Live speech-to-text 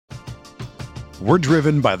We're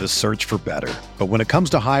driven by the search for better. But when it comes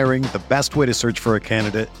to hiring, the best way to search for a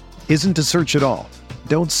candidate isn't to search at all.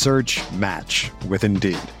 Don't search, match with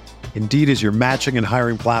Indeed. Indeed is your matching and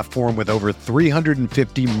hiring platform with over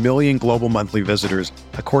 350 million global monthly visitors,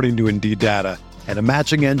 according to Indeed data, and a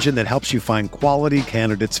matching engine that helps you find quality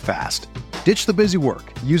candidates fast. Ditch the busy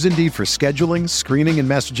work. Use Indeed for scheduling, screening, and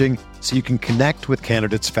messaging so you can connect with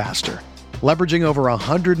candidates faster. Leveraging over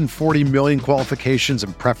 140 million qualifications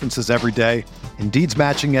and preferences every day, Indeed's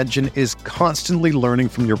matching engine is constantly learning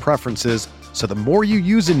from your preferences, so the more you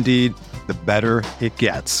use Indeed, the better it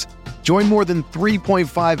gets. Join more than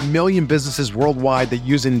 3.5 million businesses worldwide that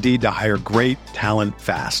use Indeed to hire great talent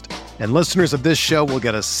fast. And listeners of this show will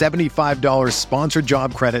get a $75 sponsored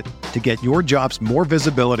job credit to get your jobs more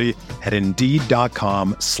visibility at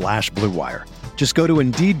Indeed.com/Blue Wire. Just go to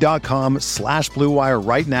Indeed.com/Blue Wire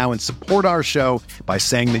right now and support our show by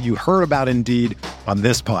saying that you heard about Indeed on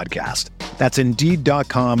this podcast. That's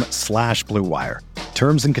Indeed.com/Blue Wire.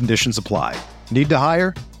 Terms and conditions apply. Need to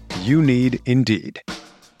hire? You need Indeed.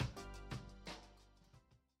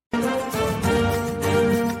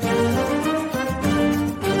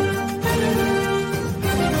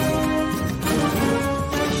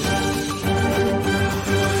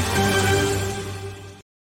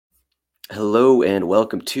 Hello and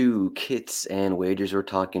welcome to Kits and Wagers. We're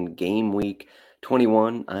talking game week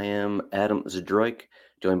 21. I am Adam Zdroik,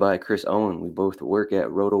 joined by Chris Owen. We both work at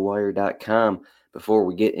rotowire.com. Before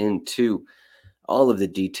we get into all of the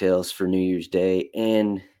details for New Year's Day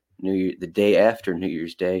and the day after New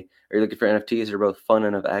Year's Day, are you looking for NFTs that are both fun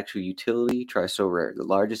and of actual utility? Try SoRare, the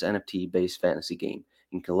largest NFT-based fantasy game.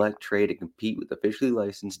 You can collect, trade, and compete with officially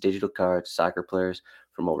licensed digital cards, soccer players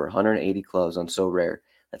from over 180 clubs on SoRare.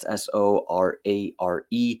 That's SoRare.com.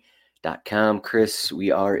 Chris,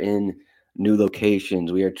 we are in new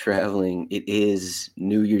locations. We are traveling. It is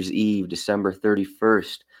New Year's Eve, December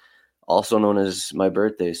 31st, also known as my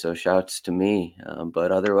birthday. So shouts to me.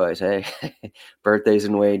 But otherwise, hey, birthdays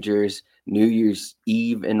and wagers, New Year's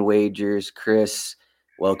Eve and wagers. Chris,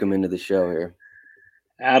 welcome into the show here.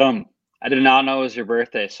 Adam, I did not know it was your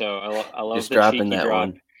birthday, so I love just the dropping cheeky that drop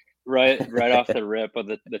one. right off the rip of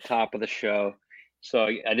the top of the show. So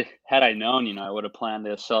had I known, I would have planned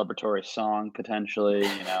a celebratory song potentially,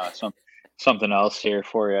 something else here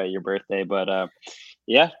for your birthday. But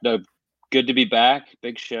yeah, no, good to be back.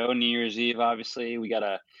 Big show, New Year's Eve. Obviously, we got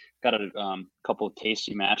a couple of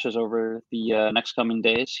tasty matches over the next coming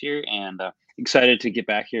days here, and excited to get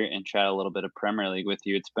back here and chat a little bit of Premier League with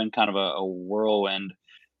you. It's been kind of a whirlwind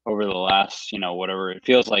over the last, whatever it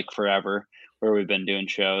feels like forever, where we've been doing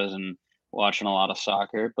shows and watching a lot of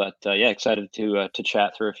soccer, but yeah, excited to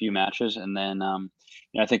chat through a few matches, and then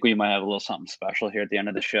I think we might have a little something special here at the end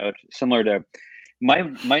of the show, similar to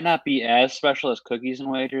might not be as special as cookies and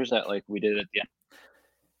wagers that like we did at the end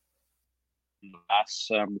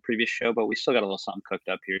of the previous show, but we still got a little something cooked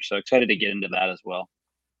up here, so excited to get into that as well.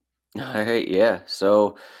 All right, yeah.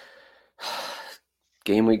 So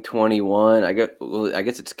game week 21. I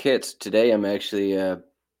guess it's Kits today. I'm actually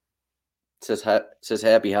says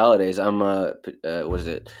happy holidays. I'm what is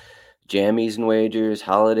it? Jammies and wagers,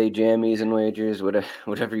 holiday jammies and wagers,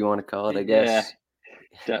 whatever you want to call it, I guess.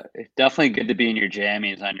 Yeah, definitely good to be in your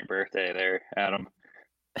jammies on your birthday there, Adam.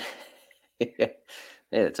 Yeah,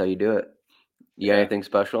 that's how you do it. You got anything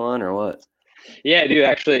special on or what? Yeah, I do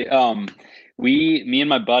actually. Me and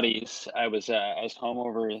my buddies, I was home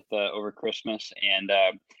over Christmas, and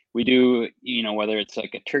we do, whether it's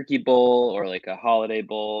like a turkey bowl or like a holiday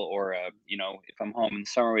bowl, or if I'm home in the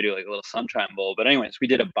summer, we do like a little sunshine bowl. But anyways, we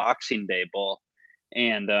did a Boxing Day bowl,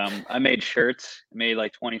 and I made shirts. I made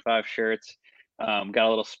like 25 shirts. Got a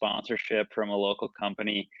little sponsorship from a local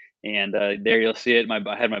company, and there you'll see it. I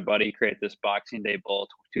had my buddy create this Boxing Day bowl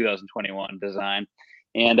 2021 design,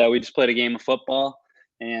 and we just played a game of football,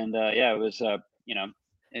 and yeah, it was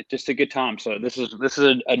it's just a good time. So this is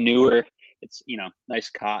a newer. It's nice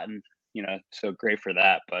cotton, so great for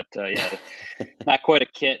that. But yeah, not quite a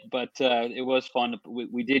kit, but it was fun.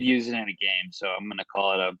 We did use it in a game, so I'm gonna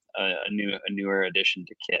call it a newer addition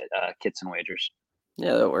to kits and wagers.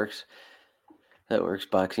 Yeah, that works.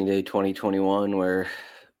 Boxing Day 2021, where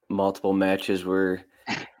multiple matches were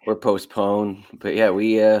postponed. But yeah,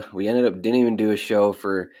 we ended up didn't even do a show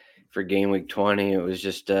for game week 20. It was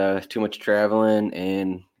just too much traveling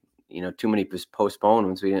and too many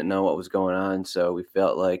postponements. We didn't know what was going on, so we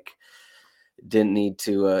felt like didn't need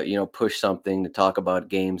to push something to talk about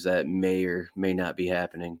games that may or may not be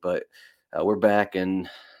happening. But we're back, and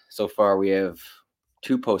so far we have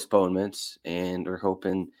 2 postponements, and we're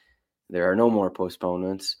hoping there are no more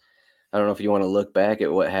postponements. I don't know if you want to look back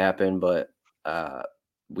at what happened, but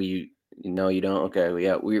No, you don't. Okay, well,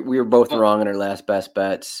 yeah, we were both Well, wrong in our last best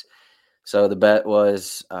bets. So the bet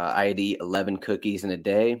was I'd eat 11 cookies in a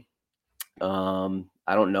day.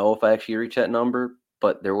 I don't know if I actually reached that number,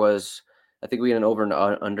 but there was, I think we had an over and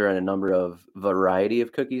under on a number of variety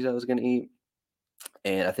of cookies I was going to eat.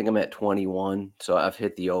 And I think I'm at 21. So I've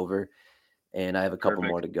hit the over and I have a couple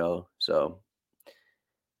more perfect. to go. So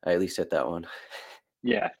I at least hit that one.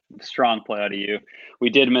 Yeah, strong play out of you. We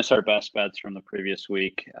did miss our best bets from the previous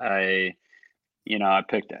week. I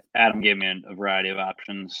picked Adam gave me a variety of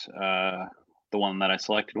options. The one that I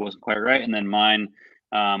selected wasn't quite right, and then mine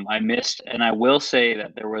I missed. And I will say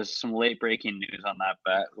that there was some late breaking news on that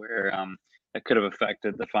bet where that could have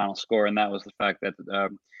affected the final score, and that was the fact that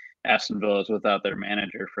Aston Villa is without their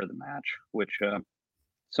manager for the match, which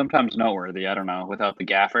sometimes noteworthy. I don't know, without the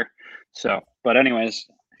gaffer. So, but anyways,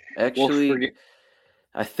 we'll Actually, forget.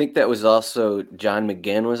 I think that was also John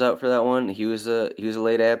McGinn was out for that one. He was a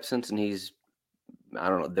late absence, and he's, I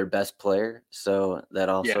don't know, their best player. So that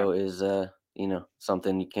Yeah, also is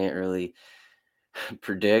something you can't really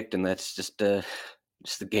predict, and that's just the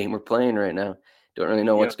game we're playing right now. Don't really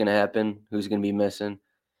know what's yep. going to happen, who's going to be missing.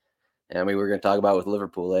 And I mean, we're going to talk about with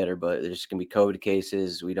Liverpool later, but there's going to be COVID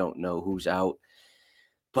cases. We don't know who's out,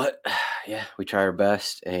 but yeah, we try our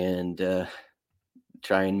best and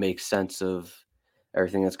try and make sense of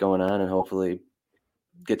everything that's going on, and hopefully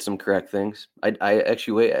get some correct things. I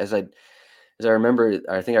actually wait as I remember.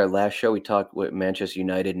 I think our last show we talked with Manchester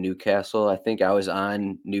United, Newcastle. I think I was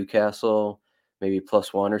on Newcastle, maybe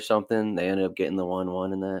 +1 or something. They ended up getting the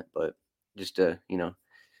 1-1 in that, but just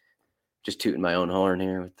just tooting my own horn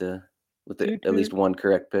here with the Toot at least toot. one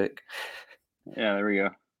correct pick. Yeah, there we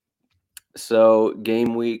go. So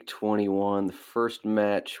game week 21, the first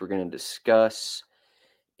match we're going to discuss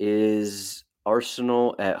is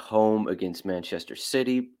Arsenal at home against Manchester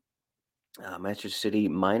City. Manchester City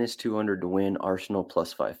 -200 to win, Arsenal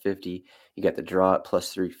 +550. You got the draw at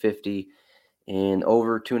 +350. And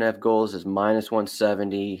over 2.5 goals is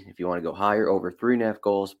 -170. If you want to go higher, over 3.5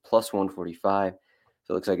 goals, +145.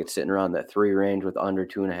 So it looks like it's sitting around that 3 range with under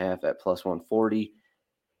 2.5 at +140.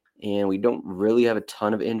 And we don't really have a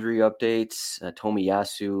ton of injury updates.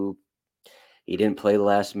 Tomiyasu, he didn't play the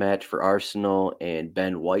last match for Arsenal, and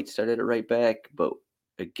Ben White started at right back. But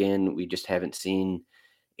again, we just haven't seen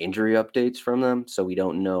injury updates from them, so we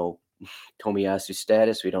don't know Tomiyasu's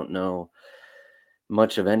status. We don't know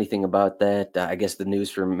much of anything about that. I guess the news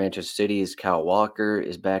from Manchester City is Kyle Walker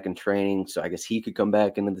is back in training, so I guess he could come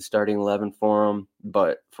back into the starting 11 for him.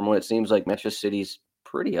 But from what it seems like, Manchester City's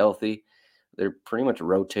pretty healthy. They're pretty much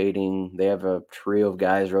rotating. They have a trio of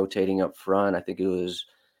guys rotating up front. I think it was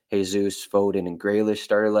Jesus, Foden, and Grealish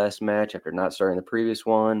started last match after not starting the previous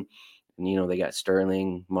one. And, they got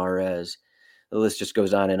Sterling, Mahrez. The list just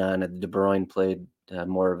goes on and on. De Bruyne played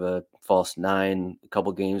more of a false nine a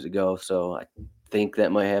couple games ago, so I think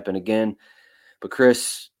that might happen again. But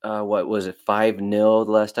Chris, what was it, 5-0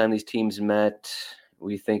 the last time these teams met?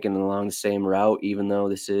 We thinking along the same route, even though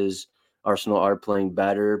this is Arsenal are playing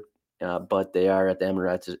better, but they are at the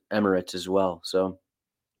Emirates as well. So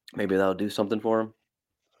maybe that'll do something for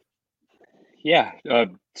Yeah,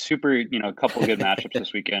 super. A couple good matchups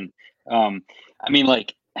this weekend. I mean,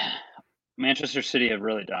 like Manchester City have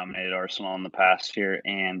really dominated Arsenal in the past year,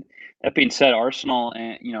 and that being said, Arsenal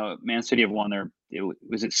and Man City have won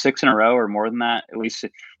was it 6 in a row or more than that? At least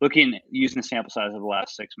looking using the sample size of the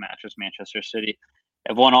last 6 matches, Manchester City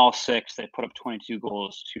have won all 6. They put up 22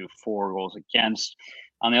 goals to 4 goals against.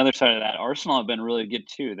 On the other side of that, Arsenal have been really good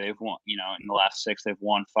too. They've won, in the last 6, they've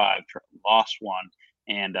won 5, lost 1,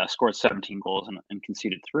 and scored 17 goals and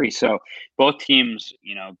conceded 3. So both teams,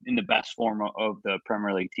 in the best form of the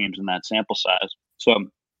Premier League teams in that sample size. So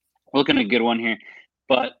looking at a good one here,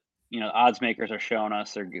 but odds makers are showing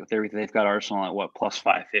us they've got Arsenal at what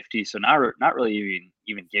 +550. So not really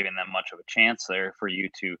even giving them much of a chance there for you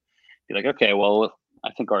to be like, okay, well,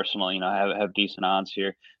 I think Arsenal, have decent odds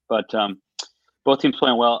here, but both teams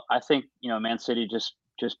playing well. I think Man City just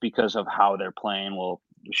because of how they're playing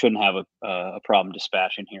we shouldn't have a problem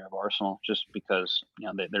dispatching here of Arsenal just because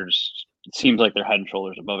they're just, it seems like they're head and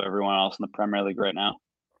shoulders above everyone else in the Premier League right now.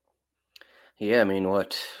 Yeah, I mean,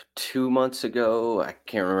 what, 2 months ago? I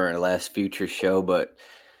can't remember our last future show, but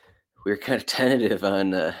we were kind of tentative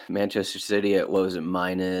on Manchester City at, what was it,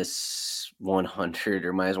 -100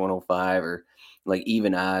 or -105 or like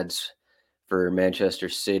even odds for Manchester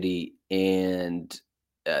City, and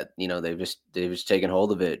they've just taken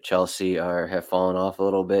hold of it. Chelsea have fallen off a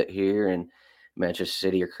little bit here, and Manchester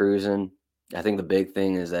City are cruising. I think the big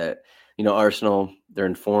thing is that Arsenal, they're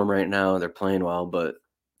in form right now, they're playing well, but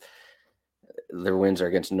their wins are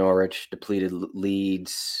against Norwich, depleted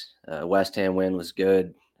Leeds, West Ham win was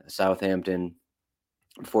good. Southampton,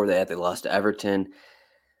 before that, they lost to Everton.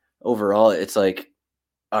 Overall, it's like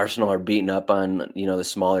Arsenal are beating up on, the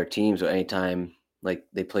smaller teams. Anytime, like,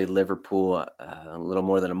 they played Liverpool a little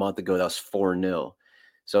more than a month ago, that was 4-0.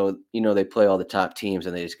 So, they play all the top teams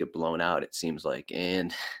and they just get blown out, it seems like.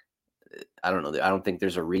 And I don't know. I don't think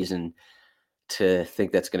there's a reason to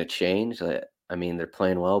think that's going to change. I mean, they're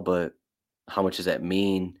playing well, but how much does that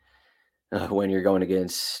mean when you're going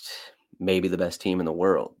against maybe the best team in the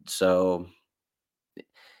world? So,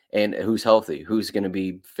 and who's healthy? Who's going to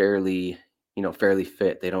be fairly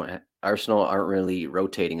fit? They don't. Arsenal aren't really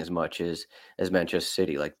rotating as much as Manchester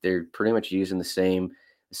City. Like, they're pretty much using the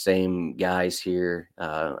same guys here.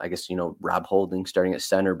 I guess Rob Holding starting at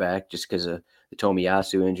center back just because of the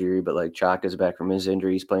Tomiyasu injury, but like Chaka's back from his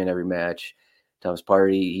injury. He's playing every match. Thomas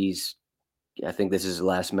Partey, I think this is his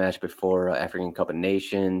last match before African Cup of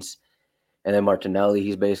Nations. And then Martinelli,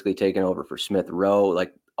 he's basically taken over for Smith Rowe.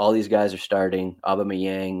 Like, all these guys are starting.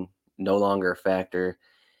 Aubameyang, no longer a factor.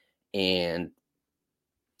 And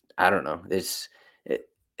I don't know.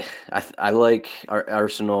 I like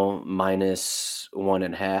Arsenal minus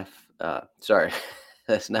 1.5. Sorry,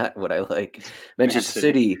 that's not what I like. Manchester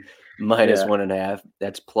City minus 1.5.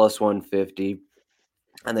 That's plus 150.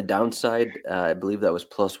 On the downside, I believe that was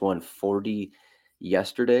plus 140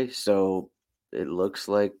 yesterday. So it looks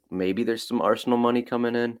like maybe there's some Arsenal money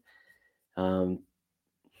coming in.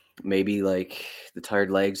 Maybe like the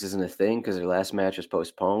tired legs isn't a thing because their last match was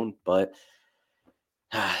postponed, but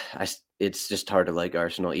it's just hard to like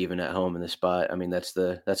Arsenal even at home in the spot. I mean, that's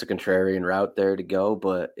a contrarian route there to go,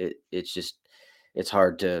 but it's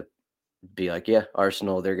hard to be like, yeah,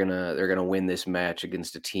 Arsenal, they're gonna win this match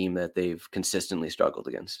against a team that they've consistently struggled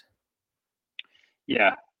against.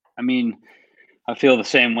 Yeah, I mean, I feel the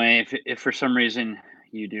same way. If for some reason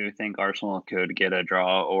you do think Arsenal could get a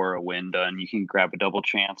draw or a win done, you can grab a double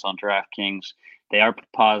chance on DraftKings. They are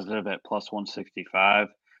positive at plus 165.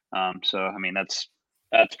 So I mean, that's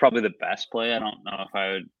probably the best play. I don't know if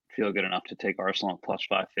I would feel good enough to take Arsenal at plus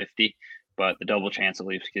 550, but the double chance at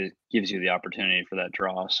least gives you the opportunity for that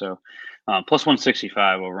draw. So plus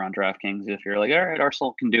 165 over on DraftKings. If you're like, all right,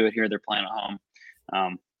 Arsenal can do it here, they're playing at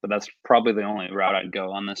home. But that's probably the only route I'd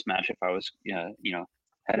go on this match if I was,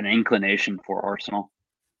 had an inclination for Arsenal.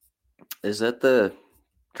 Is that the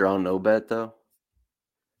draw no bet though?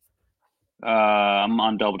 I'm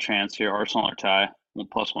on double chance here. Arsenal or tie,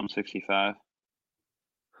 plus 165.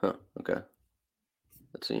 Huh. Okay.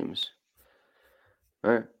 That seems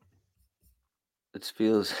all right. It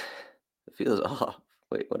feels off.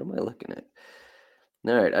 Wait, what am I looking at?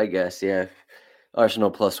 All right, I guess, yeah.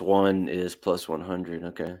 Arsenal plus 1 is plus 100.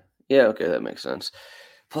 Okay. Yeah, okay, that makes sense.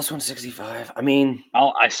 Plus 165. I mean,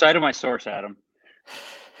 I cited my source, Adam.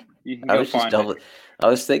 I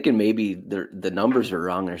was thinking maybe the numbers are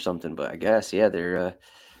wrong or something, but I guess, yeah, they're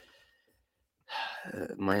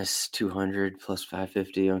minus 200 plus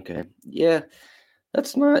 550. Okay. Yeah.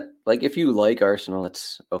 That's not like, if you like Arsenal,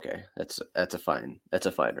 it's okay. That's a fine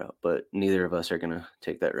route, but neither of us are going to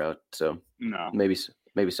take that route. So no, maybe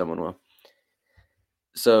someone will.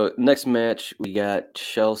 So next match, we got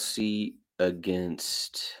Chelsea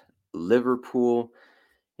against Liverpool.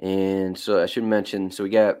 And so I should mention, so we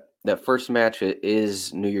got that first match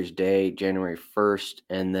is New Year's Day, January 1st.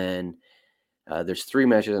 And then there's 3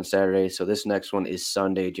 matches on Saturday. So this next one is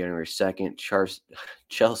Sunday, January 2nd.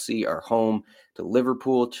 Chelsea are home to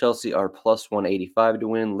Liverpool. Chelsea are plus 185 to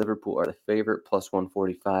win. Liverpool are the favorite, plus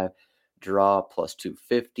 145. Draw, plus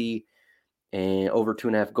 250. And over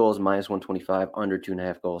 2.5 goals, minus 125. Under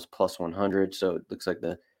 2.5 goals, plus 100. So it looks like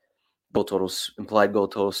the implied goal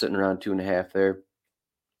total sitting around 2.5 there.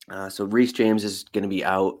 So Reece James is going to be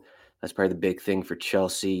out. That's probably the big thing for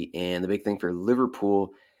Chelsea. And the big thing for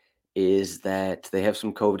Liverpool is that they have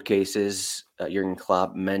some COVID cases. Jurgen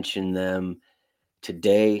Klopp mentioned them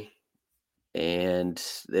today. And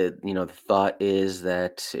the thought is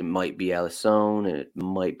that it might be Alisson and it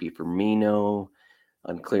might be Firmino.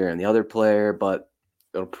 Unclear on the other player, but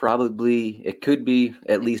it could be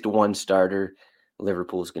at least one starter.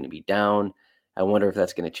 Liverpool is going to be down. I wonder if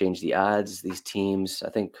that's going to change the odds. These teams, I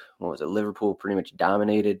think, Liverpool pretty much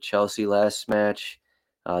dominated Chelsea last match.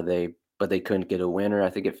 But they couldn't get a winner. I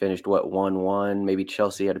think it finished 1-1. Maybe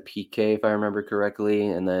Chelsea had a PK if I remember correctly,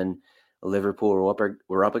 and then Liverpool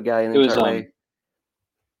were up a guy in the entire way.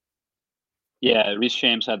 Yeah, Reece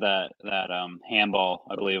James had that handball,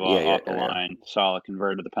 I believe, off the line. Salah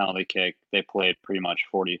converted the penalty kick. They played pretty much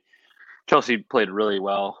 40. Chelsea played really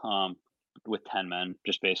well with 10 men,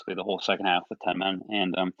 just basically the whole second half with 10 men,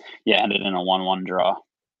 and ended in a 1-1 draw.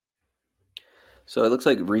 So it looks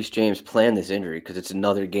like Reece James planned this injury because it's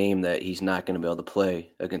another game that he's not going to be able to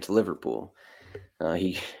play against Liverpool.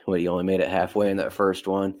 He only made it halfway in that first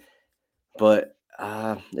one, but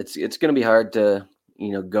it's going to be hard to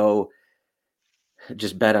go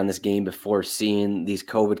just bet on this game before seeing these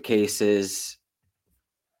COVID cases.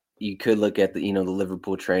 You could look at the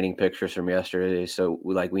Liverpool training pictures from yesterday. So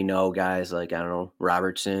we know guys like, I don't know,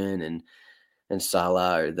 Robertson and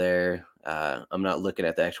Salah are there. I'm not looking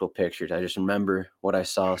at the actual pictures. I just remember what I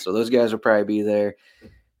saw. So those guys will probably be there.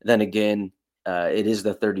 Then again, it is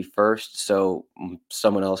the 31st, so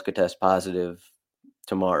someone else could test positive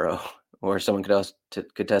tomorrow, or someone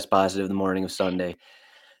could test positive the morning of Sunday.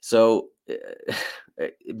 So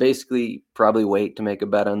basically, probably wait to make a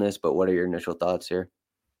bet on this. But what are your initial thoughts here?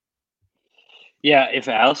 Yeah, if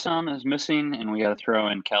Alisson is missing and we got to throw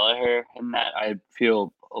in Kelleher in that, I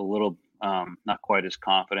feel a little not quite as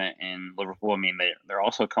confident in Liverpool. I mean, they're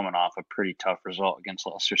also coming off a pretty tough result against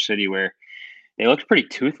Leicester City, where they looked pretty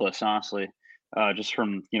toothless, honestly, just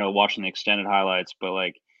from watching the extended highlights. But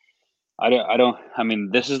like, I don't. I mean,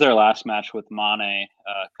 this is their last match with Mane,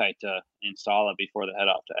 Keita, and Salah before they head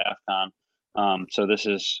off to AFCON. So this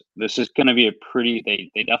is going to be a pretty.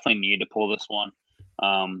 They definitely need to pull this one.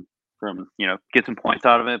 From get some points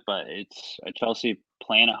out of it, but it's Chelsea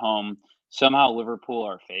playing at home. Somehow Liverpool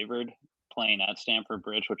are favored playing at Stamford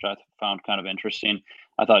Bridge, which I found kind of interesting.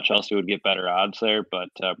 I thought Chelsea would get better odds there, but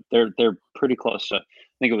they're pretty close to. I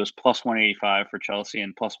think it was plus 185 for Chelsea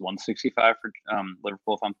and plus 165 for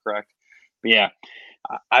Liverpool, if I'm correct. But yeah,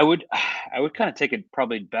 I would kind of take a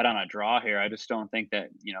probably bet on a draw here. I just don't think that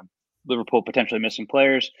Liverpool potentially missing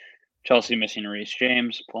players. Chelsea missing Reece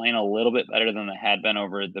James, playing a little bit better than they had been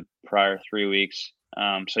over the prior 3 weeks.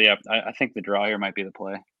 So yeah, I think the draw here might be the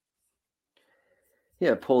play.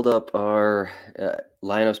 Yeah, pulled up our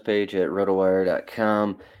lineups page at rotowire.com.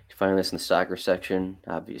 You can find this in the soccer section.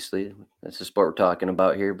 Obviously, that's the sport we're talking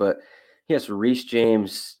about here. But yes, Reece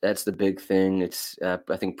James, that's the big thing. It's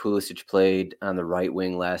I think Pulisic played on the right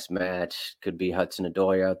wing last match. Could be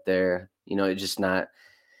Hudson-Odoi out there. It's just not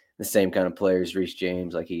the same kind of player as Reece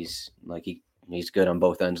James. He's good on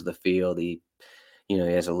both ends of the field. He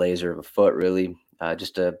has a laser of a foot. Really,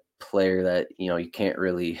 just a player that you can't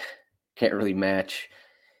really match.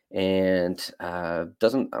 And I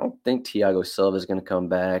don't think Thiago Silva is going to come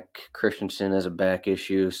back. Christensen has a back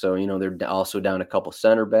issue, so they're also down a couple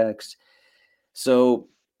center backs. So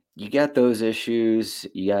you got those issues.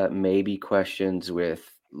 You got maybe questions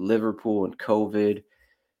with Liverpool and COVID.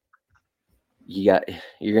 You're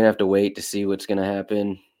gonna have to wait to see what's gonna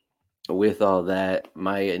happen with all that.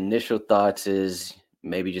 My initial thoughts is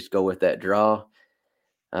maybe just go with that draw.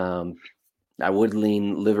 I would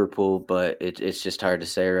lean Liverpool, but it's just hard to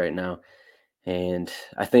say right now. And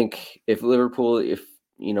I think if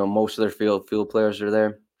most of their field players are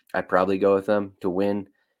there, I'd probably go with them to win.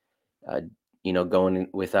 Going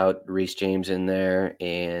without Reece James in there,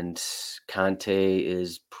 and Conte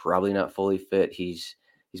is probably not fully fit. He's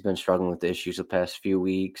been struggling with the issues the past few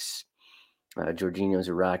weeks. Jorginho's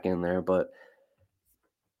a rock in there, but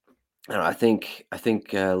I think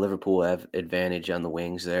Liverpool will have advantage on the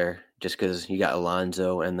wings there, just because you got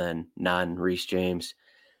Alonso and then non-Reece James.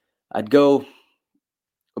 I'd go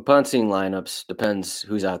upon seeing lineups. Depends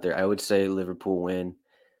who's out there. I would say Liverpool win.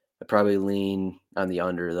 I'd probably lean on the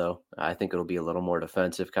under though. I think it'll be a little more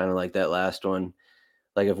defensive, kind of like that last one.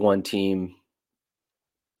 Like if one team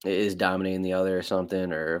is dominating the other or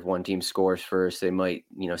something, or if one team scores first, they might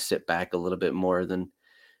sit back a little bit more than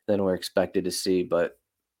we're expected to see. But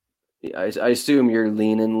I assume you're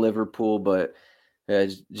leaning Liverpool, but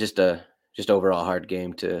it's just overall hard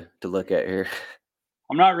game to look at here.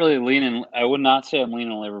 I'm not really leaning. I would not say I'm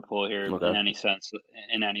leaning Liverpool here Okay. in any sense.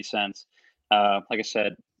 Like I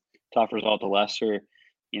said, tough result to Leicester.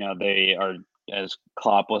 They are, as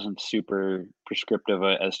Klopp wasn't super prescriptive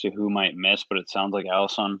as to who might miss, but it sounds like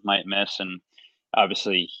Alisson might miss, and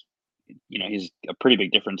obviously, he's a pretty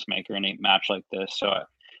big difference maker in a match like this. So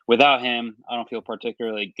without him, I don't feel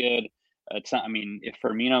particularly good. It's not. I mean, if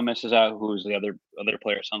Firmino misses out, who's the other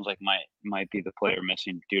player? It sounds like might be the player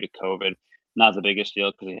missing due to COVID. Not the biggest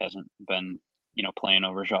deal because he hasn't been playing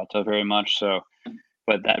over Jota very much. So,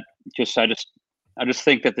 but that I just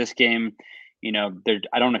think that this game,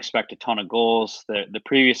 I don't expect a ton of goals. The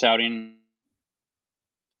previous outing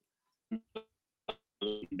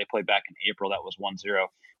they played back in April, that was 1-0.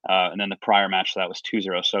 And then the prior match, that was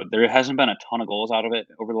 2-0. So there hasn't been a ton of goals out of it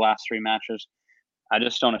over the last 3 matches. I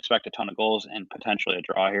just don't expect a ton of goals and potentially a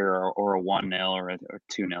draw here or a 1-0 or a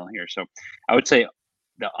 2-0 here. So I would say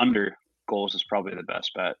the under goals is probably the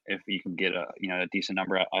best bet if you can get a decent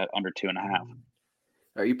number at under 2.5.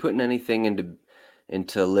 Are you putting anything into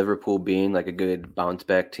into Liverpool being like a good bounce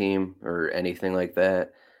back team or anything like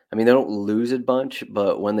that. I mean, they don't lose a bunch,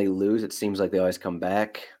 but when they lose, it seems like they always come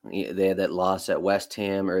back. They had that loss at West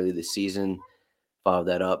Ham early this season, followed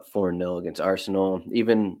that up 4-0 against Arsenal.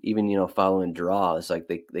 Even following draw, it's like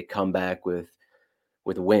they come back with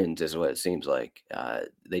wins is what it seems like.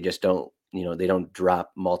 They just don't they don't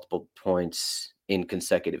drop multiple points in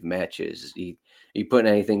consecutive matches. You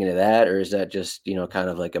putting anything into that, or is that just kind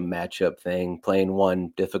of like a matchup thing, playing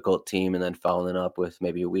one difficult team and then following up with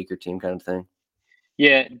maybe a weaker team kind of thing?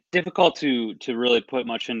 Yeah, difficult to really put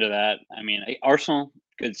much into that. I mean, Arsenal,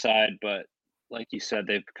 good side, but like you said,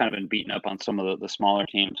 they've kind of been beaten up on some of the smaller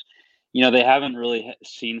teams. They haven't really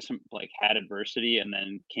seen some had adversity and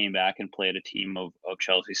then came back and played a team of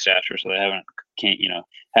Chelsea stature. So they can't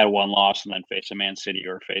had one loss and then faced a Man City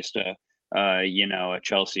or faced a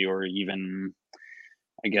Chelsea, or even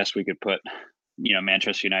I guess we could put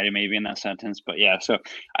Manchester United maybe in that sentence. But yeah, so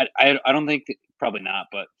I don't think, probably not,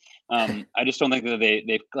 but I just don't think that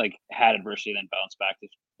they've like had adversity and then bounced back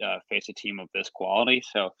to face a team of this quality.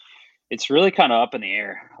 So it's really kind of up in the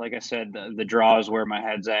air. Like I said, the draw is where my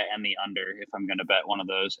head's at, and the under if I'm going to bet one of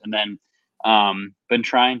those. And then been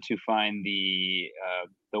trying to find the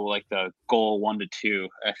goal 1-2.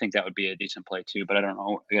 I think that would be a decent play too, but I don't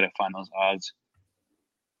know. I got to find those odds.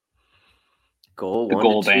 The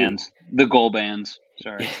goal bands. The goal bands.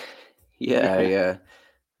 Sorry. Yeah,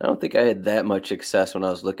 I don't think I had that much success when I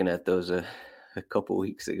was looking at those a couple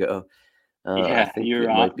weeks ago. I think it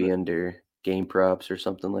might be under game props or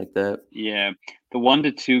something like that. Yeah, the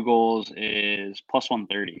 1-2 goals is plus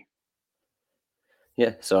 130.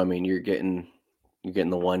 Yeah, so I mean, you're getting the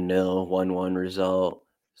 1-0, 1-1 result,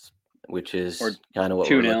 which is kind of what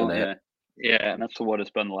we're looking at. Yeah, and that's what it's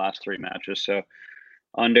been the last 3 matches. So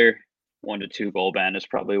under 1-2 goal band is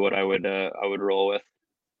probably what I would roll with.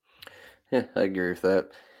 Yeah, I agree with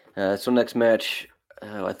that. So next match,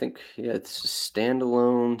 I think it's a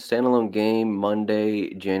standalone game,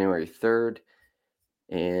 Monday, January 3rd,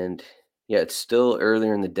 and it's still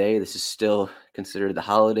earlier in the day. This is still considered the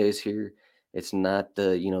holidays here. It's not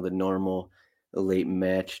the the normal late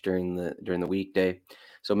match during the weekday.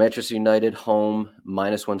 So Manchester United home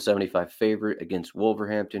 -175 favorite against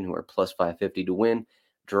Wolverhampton, who are plus 550 to win.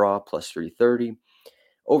 Draw plus 330.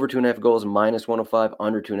 Over 2.5 goals -105.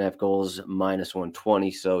 Under 2.5 goals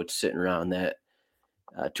 -120. So it's sitting around that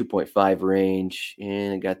 2.5 range.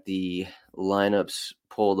 And I got the lineups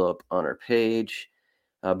pulled up on our page.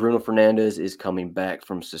 Bruno Fernandes is coming back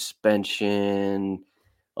from suspension.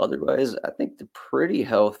 Otherwise, I think they're pretty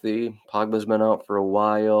healthy. Pogba's been out for a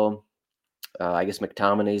while. I guess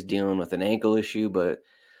McTominay's dealing with an ankle issue, but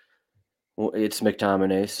it's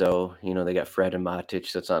McTominay, so they got Fred and Matic,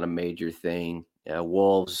 so it's not a major thing.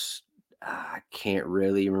 Wolves, I can't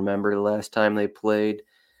really remember the last time they played,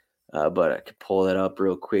 but I could pull that up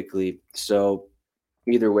real quickly. So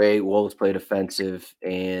either way, Wolves played offensive,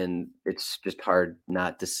 and it's just hard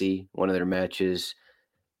not to see one of their matches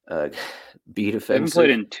be defensive. They haven't played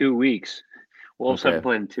in 2 weeks. Wolves haven't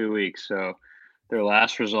played in 2 weeks, so their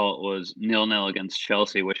last result was 0-0 against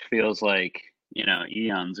Chelsea, which feels like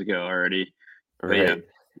eons ago already. But right. Yeah,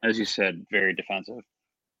 as you said, very defensive.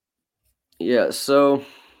 Yeah, so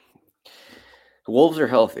Wolves are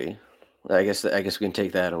healthy. I guess we can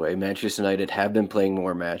take that away. Manchester United have been playing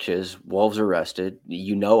more matches. Wolves are rested.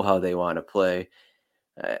 You know how they want to play.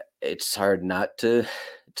 It's hard not to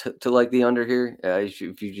like the under here.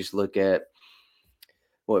 If you just look at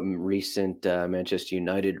what recent Manchester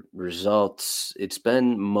United results, it's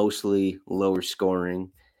been mostly lower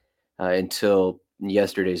scoring until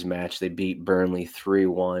yesterday's match. They beat Burnley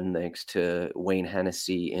 3-1 thanks to Wayne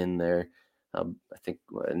Hennessy in there. I think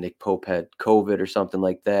Nick Pope had COVID or something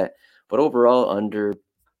like that. But overall, under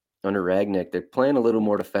Ragnick, they're playing a little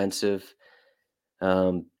more defensive.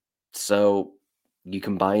 So you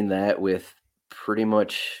combine that with pretty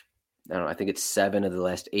much, I don't know, I think it's 7 of the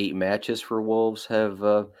last 8 matches for Wolves have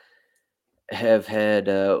had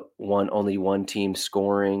only one team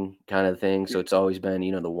scoring kind of thing. So it's always been,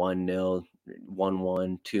 the 1-0,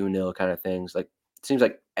 1-1, 2-0 kind of things. Like, it seems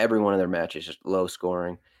like every one of their matches is low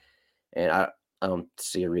scoring. And I don't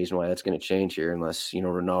see a reason why that's going to change here unless,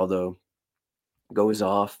 Ronaldo goes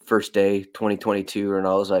off first day 2022.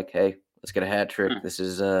 Ronaldo's like, hey, let's get a hat trick. This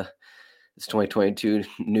is it's 2022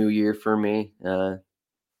 new year for me. There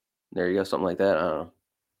you go, something like that. I don't know.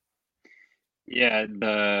 Yeah,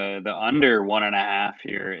 the under 1.5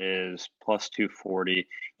 here is plus 240.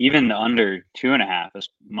 Even the under 2.5 is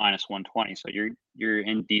minus 120. So you're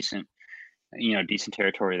in decent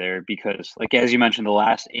territory there, because like as you mentioned, the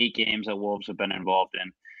last 8 games that Wolves have been involved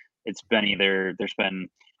in, it's been either there's been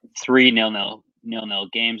 3 0-0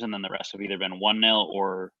 0-0 games, and then the rest have either been 1-0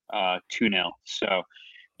 or 2-0. So,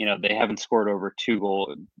 they haven't scored over 2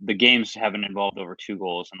 goals. The games haven't involved over 2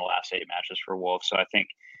 goals in the last 8 matches for Wolves. So I think,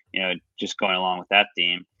 just going along with that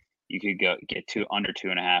theme, you could get to under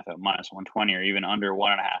 2.5 at -120, or even under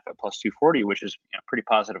 1.5 at +240, which is pretty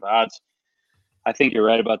positive odds. I think you're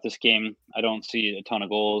right about this game. I don't see a ton of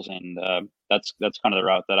goals, and that's kind of the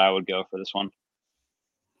route that I would go for this one.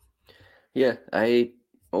 Yeah, I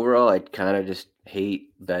kind of just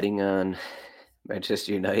hate betting on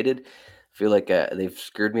Manchester United. I feel like they've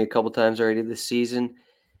screwed me a couple times already this season.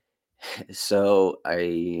 So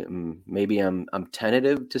maybe I'm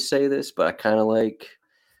tentative to say this, but I kind of like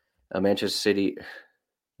Manchester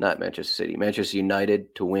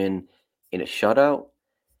United to win in a shutout.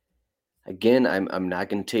 Again, I'm not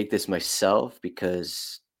going to take this myself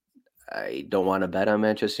because I don't want to bet on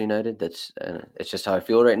Manchester United. That's it's just how I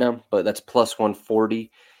feel right now. But that's +140.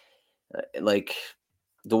 Like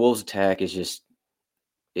the Wolves' attack is just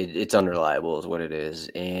it's unreliable, is what it is,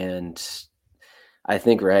 and I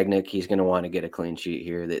think Rangnick, he's going to want to get a clean sheet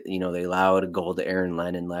here. That they allowed a goal to Aaron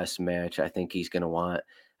Lennon last match. I think he's going to want.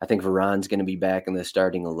 I think Varane's going to be back in the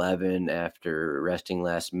starting 11 after resting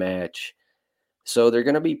last match. So they're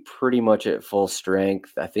going to be pretty much at full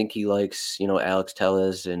strength. I think he likes, Alex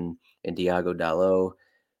Telles and Diogo Dalot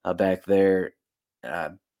back there.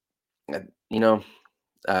 I don't know,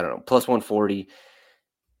 +140.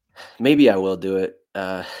 Maybe I will do it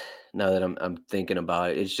now that I'm thinking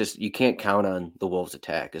about it. It's just you can't count on the Wolves'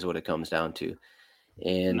 attack is what it comes down to.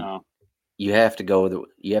 And No. you have to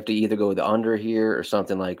either go with the under here or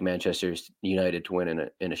something like Manchester United to win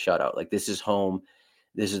in a shutout. Like this is home.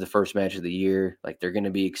 This is the first match of the year. Like they're going to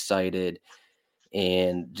be excited,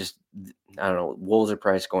 and just I don't know. Wolves are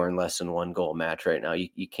probably scoring less than 1 goal match right now.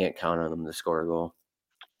 You can't count on them to score a goal.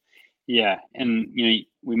 Yeah, and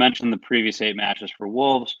we mentioned the previous 8 matches for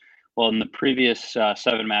Wolves. Well, in the previous 7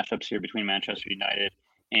 matchups here between Manchester United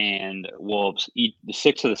and Wolves, the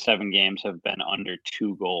 6 of the 7 games have been under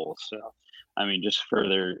 2 goals. So, I mean, just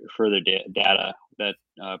further data that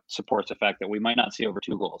supports the fact that we might not see over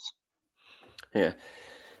 2 goals. Yeah,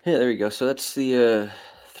 there you go. So that's the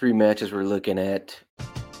 3 matches we're looking at.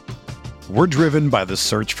 We're driven by the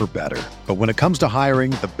search for better. But when it comes to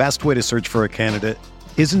hiring, the best way to search for a candidate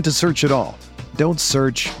isn't to search at all. Don't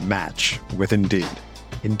search, match with Indeed.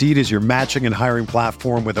 Indeed is your matching and hiring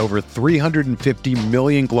platform with over 350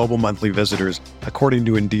 million global monthly visitors, according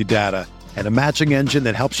to Indeed data, and a matching engine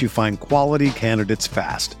that helps you find quality candidates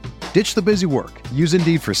fast. Ditch the busy work. Use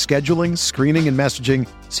Indeed for scheduling, screening, and messaging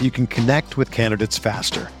so you can connect with candidates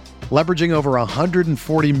faster. Leveraging over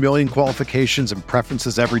 140 million qualifications and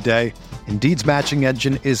preferences every day, Indeed's matching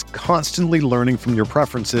engine is constantly learning from your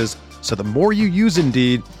preferences, so the more you use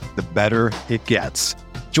Indeed, the better it gets.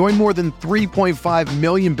 Join more than 3.5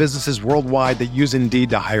 million businesses worldwide that use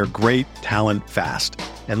Indeed to hire great talent fast.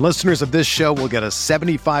 And listeners of this show will get a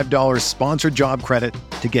 $75 sponsored job credit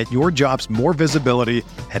to get your jobs more visibility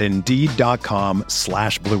at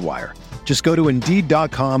Indeed.com/Blue Wire. Just go to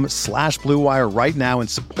Indeed.com/Blue Wire right now and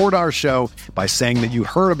support our show by saying that you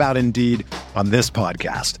heard about Indeed on this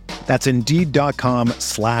podcast. That's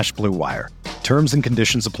Indeed.com/Blue Wire. Terms and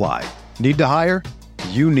conditions apply. Need to hire?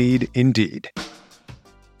 You need Indeed.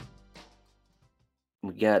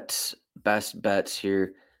 We got best bets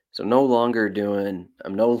here. So I'm no longer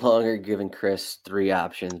giving Chris 3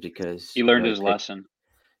 options because he learned his lesson.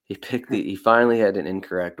 He finally had an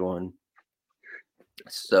incorrect one.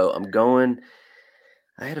 So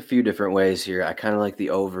I had a few different ways here. I kind of like the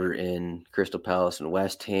over in Crystal Palace and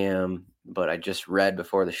West Ham, but I just read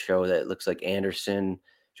before the show that it looks like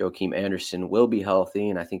Joachim Andersen will be healthy,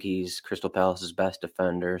 and I think he's Crystal Palace's best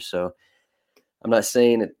defender. So I'm not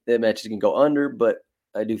saying that match is going to go under, but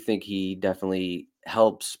I do think he definitely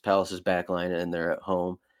helps Palace's backline, and they're at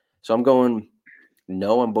home. So I'm going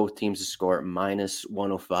no on both teams to score at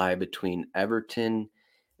 -105 between Everton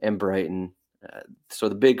and Brighton. So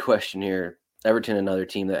the big question here, Everton, another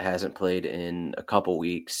team that hasn't played in a couple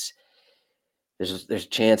weeks. There's a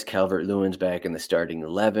chance Calvert-Lewin's back in the starting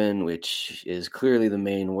 11, which is clearly the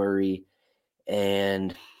main worry.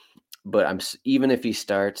 But even if he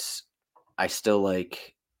starts, I still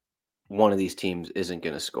like one of these teams isn't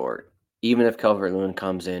going to score. Even if Calvert-Lewin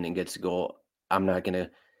comes in and gets a goal, I'm not going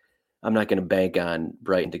to bank on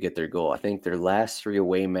Brighton to get their goal. I think their last 3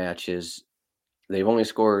 away matches, they've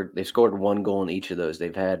scored 1 goal in each of those.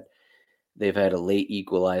 They've had a late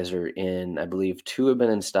equalizer in, I believe 2 have been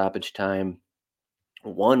in stoppage time.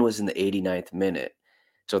 1 was in the 89th minute.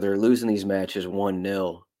 So they're losing these matches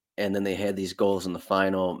 1-0, and then they had these goals in the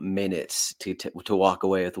final minutes to walk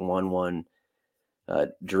away with 1-1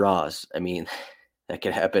 draws. I mean, that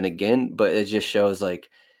could happen again, but it just shows like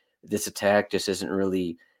this attack just isn't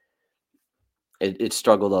really. It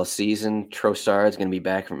struggled all season. Trossard is going to be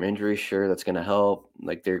back from injury. Sure, that's going to help.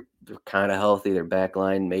 Like they're kind of healthy. Their back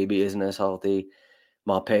line maybe isn't as healthy.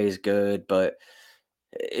 Maupay is good, but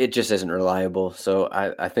it just isn't reliable. So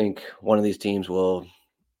I think one of these teams will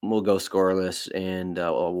go scoreless, and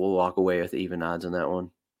we'll walk away with even odds on that one.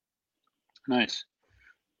 Nice.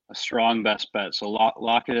 A strong best bet. So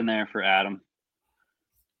lock it in there for Adam.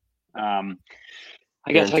 I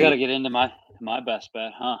guess I got to get into my best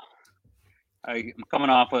bet, huh? I'm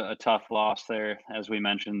coming off a tough loss there. As we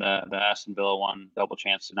mentioned, the Aston Villa one double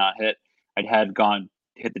chance did not hit. I'd had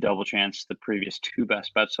hit the double chance the previous two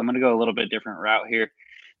best bets. So I'm going to go a little bit different route here.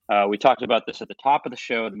 We talked about this at the top of the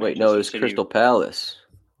show. Wait, no, it was Crystal Palace.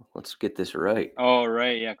 Let's get this right. Oh,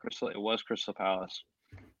 right. Yeah, it was Crystal Palace.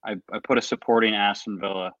 I put a supporting Aston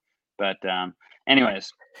Villa bet down.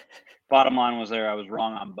 Anyways, bottom line was I was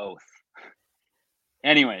wrong on both.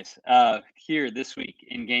 Anyways, here this week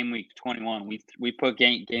in game week 21, we put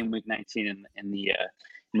game week 19 in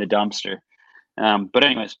the dumpster. But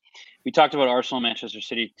anyways, we talked about Arsenal, Manchester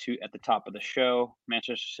City at the top of the show.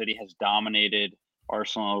 Manchester City has dominated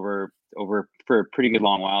Arsenal over for a pretty good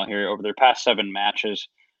long while here. Over their past 7 matches,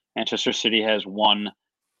 Manchester City has won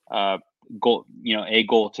goal,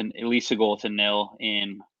 at least a goal to nil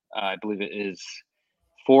in I believe it is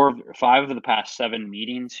 5 of the past 7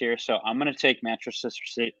 meetings here. So I'm going to take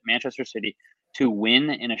Manchester City to win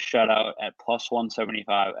in a shutout at plus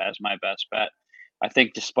 175 as my best bet. I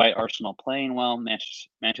think despite Arsenal playing well,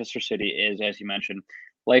 Manchester City is, as you mentioned,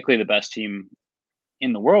 likely the best team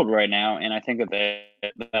in the world right now, and I think that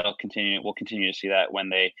that'll continue. We'll continue to see that when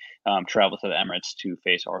they travel to the Emirates to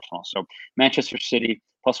face Arsenal. So Manchester City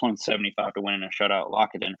plus 175 to win in a shutout.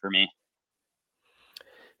 Lock it in for me.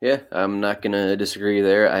 Yeah, I'm not going to disagree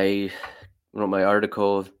there. I wrote my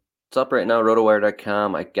article. It's up right now,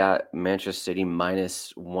 rotowire.com. I got Manchester City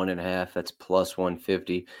minus 1.5. That's plus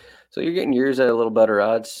 150. So you're getting yours at a little better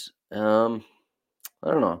odds. I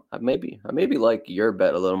don't know. I maybe like your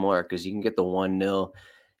bet a little more because you can get the 1-0.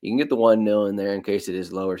 You can get the 1-0 in there in case it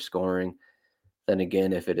is lower scoring. Then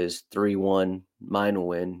again, if it is 3-1, mine will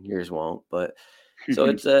win. Yours won't. But so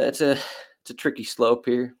it's a tricky slope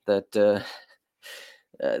here that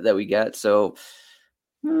we got. So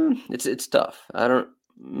it's tough.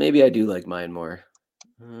 Maybe I do like mine more.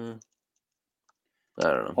 I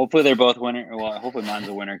don't know. Hopefully they're both winner. Well, hopefully mine's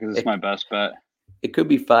a winner because it's my best bet. It could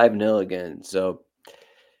be 5-0 again. So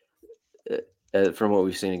from what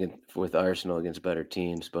we've seen with Arsenal against better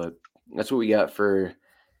teams, but that's what we got for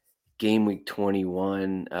game week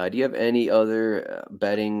 21. Do you have any other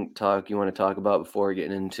betting talk you want to talk about before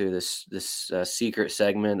getting into this secret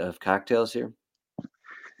segment of cocktails here?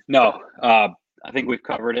 No, I think we've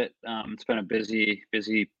covered it. It's been a busy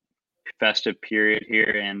festive period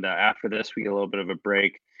here, and after this we get a little bit of a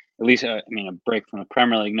break. At least, a break from the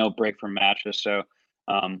Premier League, no break from matches. So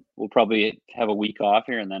we'll probably have a week off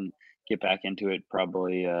here, and then get back into it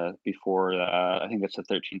probably before I think that's the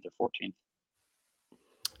 13th or 14th.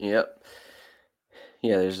 Yep.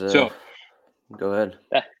 Yeah, there's so. Go ahead.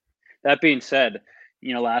 That being said,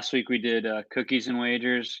 last week we did cookies and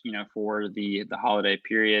wagers, for the holiday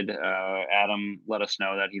period. Adam let us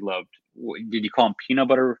know that he loved. Did you call them peanut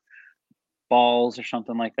butter balls or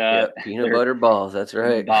something like that? Yep, peanut butter balls. That's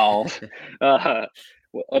right. Balls.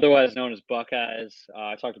 Otherwise known as Buckeyes.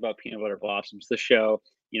 I talked about peanut butter blossoms. The show,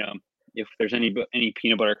 if there's any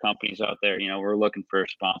peanut butter companies out there, we're looking for a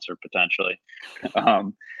sponsor potentially.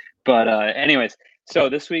 But anyways, so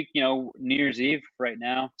this week, New Year's Eve right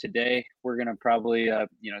now, today, we're going to probably,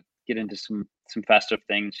 get into some festive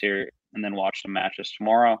things here and then watch some matches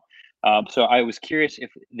tomorrow. So I was curious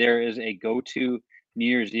if there is a go-to New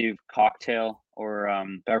Year's Eve cocktail or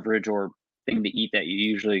beverage or thing to eat that you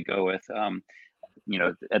usually go with,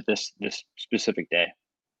 at this specific day.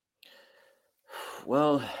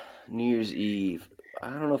 Well, New Year's Eve, I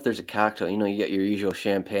don't know if there's a cocktail. You get your usual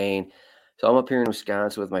champagne. So I'm up here in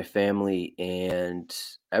Wisconsin with my family, and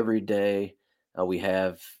every day we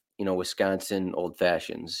have, Wisconsin old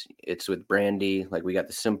fashions. It's with brandy. Like we got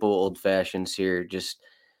the simple old fashions here. Just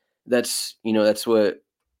that's what,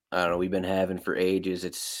 I don't know, we've been having for ages.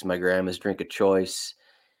 It's my grandma's drink of choice.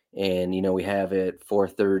 And, we have it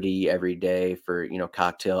 4:30 every day for,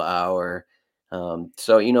 cocktail hour.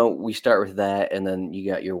 So, we start with that, and then you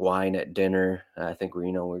got your wine at dinner. I think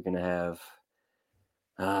we're going to have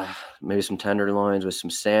maybe some tenderloins with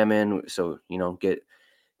some salmon. So, get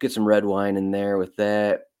some red wine in there with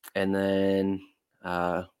that. And then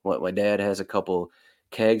my dad has a couple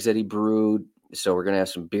kegs that he brewed So we're going to have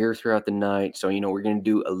some beer throughout the night. So, we're going to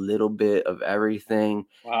do a little bit of everything.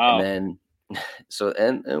 Wow. And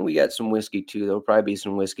then, and we got some whiskey too. There'll probably be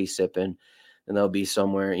some whiskey sipping, and there'll be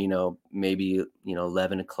somewhere, maybe,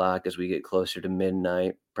 11 o'clock as we get closer to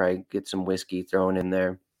midnight, probably get some whiskey thrown in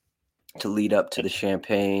there to lead up to the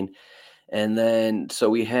champagne. And then, so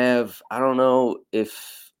we have, I don't know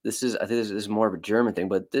if I think this is more of a German thing,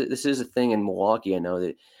 but this is a thing in Milwaukee. I know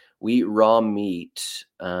that we eat raw meat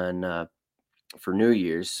on, for New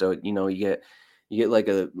Year's. So, you get like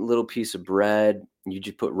a little piece of bread, you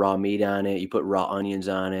just put raw meat on it, you put raw onions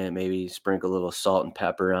on it, maybe sprinkle a little salt and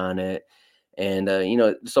pepper on it. And,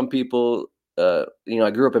 some people, I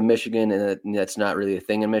grew up in Michigan, and that's not really a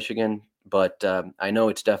thing in Michigan, but I know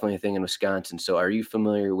it's definitely a thing in Wisconsin. So are you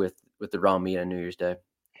familiar with the raw meat on New Year's Day?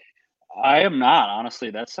 I am not, honestly.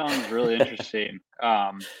 That sounds really interesting.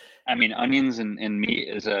 I mean, onions and meat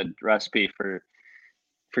is a recipe for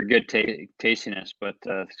good tastiness, but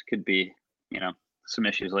this could be, some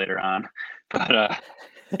issues later on. But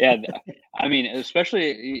yeah, I mean,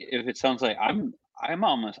 especially if it sounds like I'm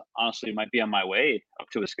almost honestly might be on my way up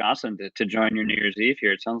to Wisconsin to join your New Year's Eve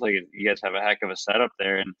here. It sounds like you guys have a heck of a setup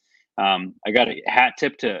there, and I got a hat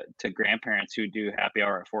tip to grandparents who do happy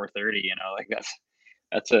hour at 4:30. Like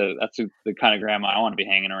that's the kind of grandma I want to be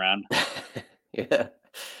hanging around. Yeah.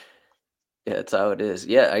 Yeah, that's how it is.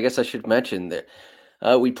 Yeah, I guess I should mention that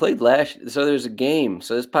we played so there's a game.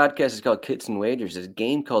 So this podcast is called Kits and Wagers. There's a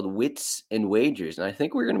game called Wits and Wagers, and I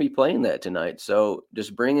think we're going to be playing that tonight. So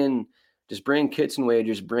just bring Kits and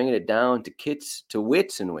Wagers, bringing it down to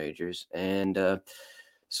Wits and Wagers, and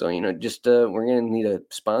so we're going to need a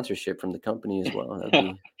sponsorship from the company as well. That'd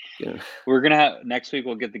be good. We're gonna have next week.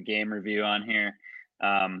 We'll get the game review on here,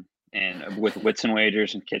 and with Wits and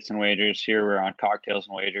Wagers and Kits and Wagers. Here we're on Cocktails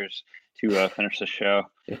and Wagers to finish the show.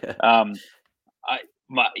 Yeah.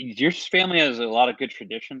 Your family has a lot of good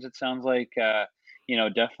traditions. It sounds like,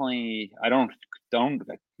 definitely.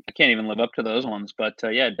 I can't even live up to those ones, but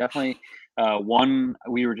yeah, definitely. One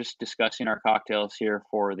we were just discussing our cocktails here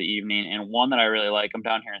for the evening, and one that I really like. I'm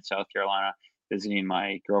down here in South Carolina visiting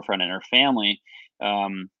my girlfriend and her family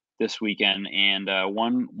this weekend, and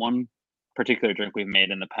one particular drink we've made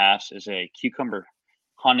in the past is a cucumber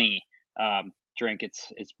honey drink.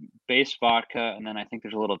 It's base vodka, and then I think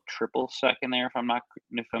there's a little triple sec in there if I'm not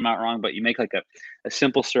wrong. But you make like a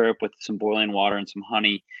simple syrup with some boiling water and some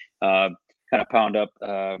honey. Kind of pound up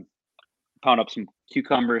some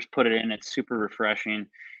cucumbers, put it in. It's super refreshing.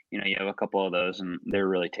 You have a couple of those, and they're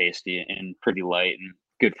really tasty and pretty light and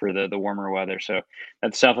good for the warmer weather. So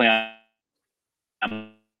that's definitely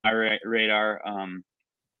on my radar.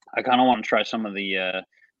 I kind of want to try some of the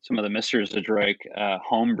Mr. Zadroik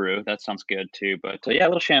homebrew. That sounds good too. But yeah, a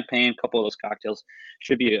little champagne, a couple of those cocktails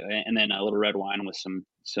should be, and then a little red wine with some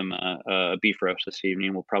beef roast this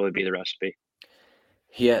evening will probably be the recipe.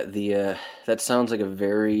 Yeah, that sounds like a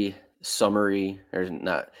very summery or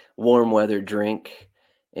not warm weather drink,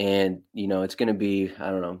 and it's going to be, I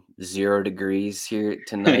don't know, 0 degrees here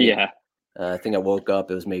tonight. Yeah. I think I woke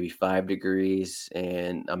up, it was maybe 5 degrees,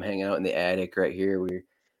 and I'm hanging out in the attic right here. We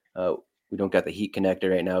don't got the heat connected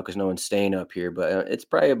right now because no one's staying up here, but it's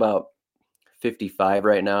probably about 55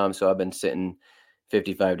 right now. And so I've been sitting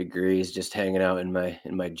 55 degrees, just hanging out in my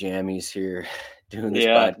jammies here doing this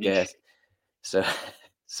podcast.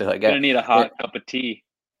 So I gonna need a hot cup of tea.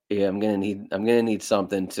 Yeah, I'm gonna need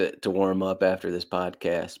something to warm up after this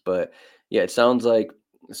podcast. But yeah, it sounds like,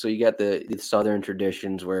 so you got the Southern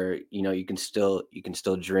traditions where you can still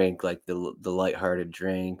drink like the lighthearted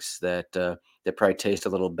drinks that probably taste a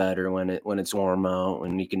little better when it's warm out,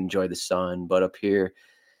 when you can enjoy the sun. But up here,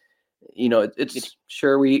 it's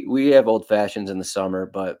sure we have old fashions in the summer,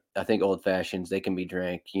 but I think old fashions, they can be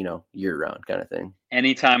drank year round kind of thing.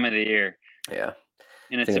 Any time of the year. Yeah.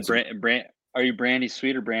 And it's a are you brandy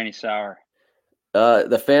sweet or brandy sour?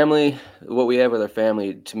 The family, what we have with our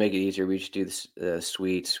family, to make it easier, we just do the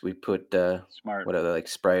sweets. We put Smart. whatever, like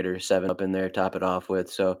Sprite or 7 Up in there, top it off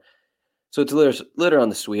with. So it's a little on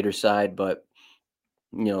the sweeter side, but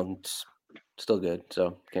it's still good.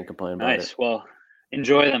 So can't complain about it. Nice. Well,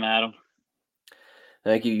 enjoy them, Adam.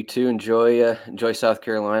 Thank you. You too. Enjoy South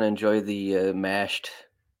Carolina. Enjoy the mashed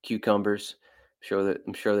cucumbers.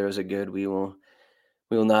 I'm sure those are good. We will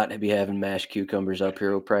not be having mashed cucumbers up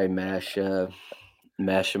here. We'll probably mash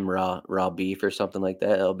some raw beef or something like that.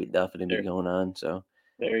 That'll be definitely going on. So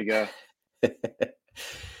there you go.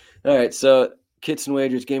 All right. So Kits and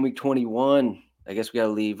Wagers game week 21. I guess we got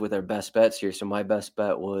to leave with our best bets here. So my best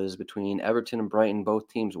bet was between Everton and Brighton. Both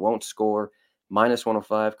teams won't score.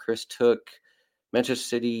 -105. Chris took Manchester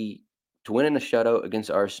City to win in a shutout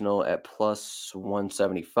against Arsenal at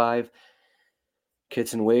 +175.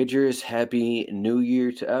 Kits and Wagers, Happy New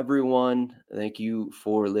Year to everyone. Thank you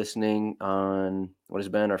for listening on what has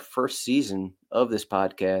been our first season of this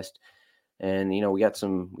podcast. And, we got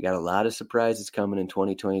a lot of surprises coming in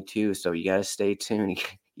 2022. So you got to stay tuned.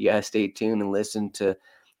 You got to stay tuned and listen to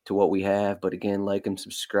what we have. But again, like and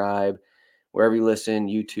subscribe wherever you listen,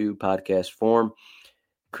 YouTube, podcast form.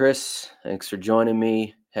 Chris, thanks for joining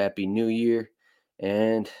me. Happy New Year.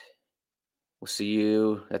 And we'll see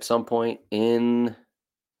you at some point in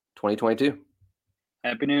 2022.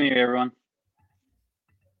 Happy New Year, everyone.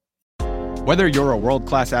 Whether you're a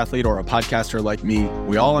world-class athlete or a podcaster like me,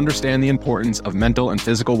 we all understand the importance of mental and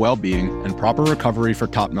physical well-being and proper recovery for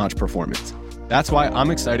top-notch performance. That's why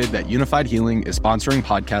I'm excited that Unified Healing is sponsoring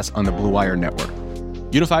podcasts on the Blue Wire Network.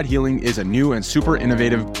 Unified Healing is a new and super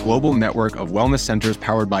innovative global network of wellness centers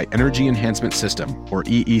powered by Energy Enhancement System, or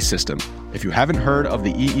EE System. If you haven't heard of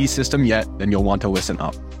the EE System yet, then you'll want to listen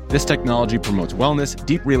up. This technology promotes wellness,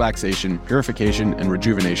 deep relaxation, purification, and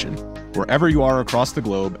rejuvenation. Wherever you are across the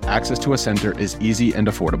globe, access to a center is easy and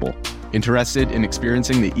affordable. Interested in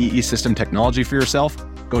experiencing the EE System technology for yourself?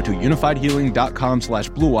 Go to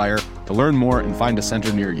unifiedhealing.com/bluewire to learn more and find a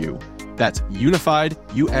center near you. That's unified,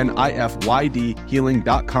 UNIFYD,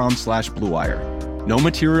 healing.com/bluewire. No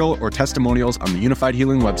material or testimonials on the Unified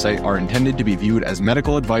Healing website are intended to be viewed as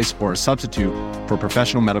medical advice or a substitute for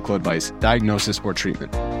professional medical advice, diagnosis, or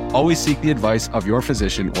treatment. Always seek the advice of your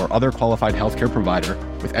physician or other qualified healthcare provider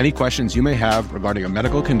with any questions you may have regarding a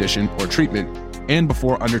medical condition or treatment and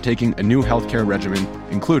before undertaking a new healthcare regimen,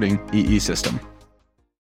 including EE System.